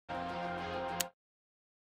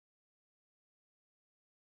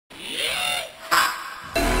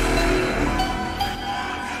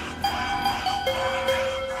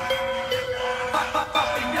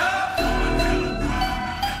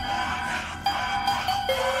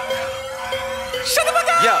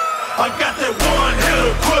Yeah. I got that one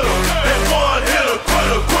hitter quitter, that one hitter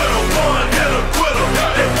quitter, quitter, one hitter quitter,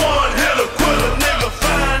 that one hitter quitter. Nigga,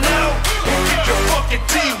 find out and get your fucking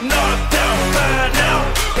teeth knocked out. Find out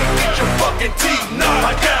and get your fucking teeth knocked.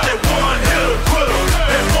 I got that one hitter quitter,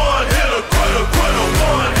 that one hitter quitter, quitter,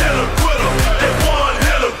 one hitter quitter, that one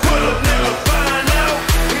hitter quitter. Nigga, find out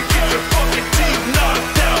and get your fucking teeth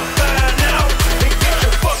knocked out. Find out and get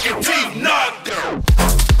your fucking teeth knocked out.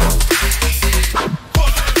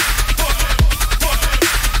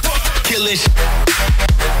 Killing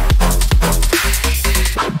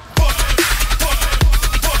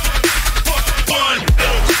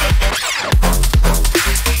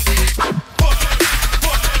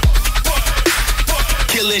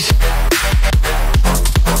killing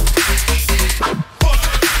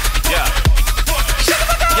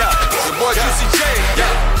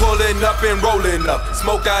Pulling up and rolling up,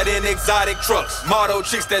 smoke out in exotic trucks. Model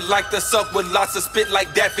chicks that like to suck with lots of spit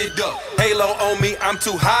like Daffy Duck. Halo on me, I'm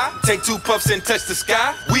too high. Take 2 puffs and touch the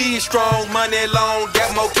sky. Weed strong, money long,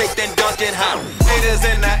 got more cake than Dunkin' High. Haters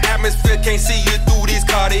in the atmosphere can't see you through these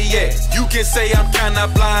Cartiers. You can say I'm kinda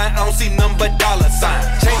blind, I don't see none but dollar signs.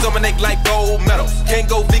 Chains on my neck like gold medals. Can't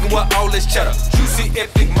go vegan with all this cheddar. Juicy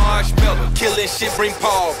eptic marshmello, killing shit bring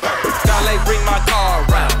Paul back. Valet bring my car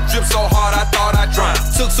around. Drip so hard I thought I drowned.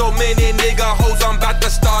 Took so many nigga hoes, I'm about to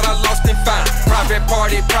start, I lost and found. Private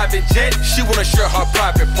party, private jet, she wanna share her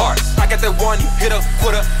private parts. I got that one hitter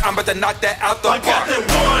quitter, I'm about to knock that out the park. I got that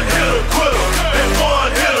one hitter quitter, that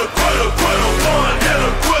one hitter quitter, quitter, one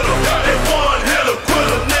hitter quitter, that one hitter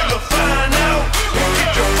quitter. Nigga, find out and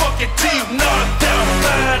get your fucking teeth knocked out.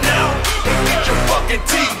 Find out and get your fucking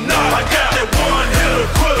teeth knocked. I got that one hitter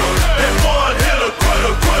quitter, that one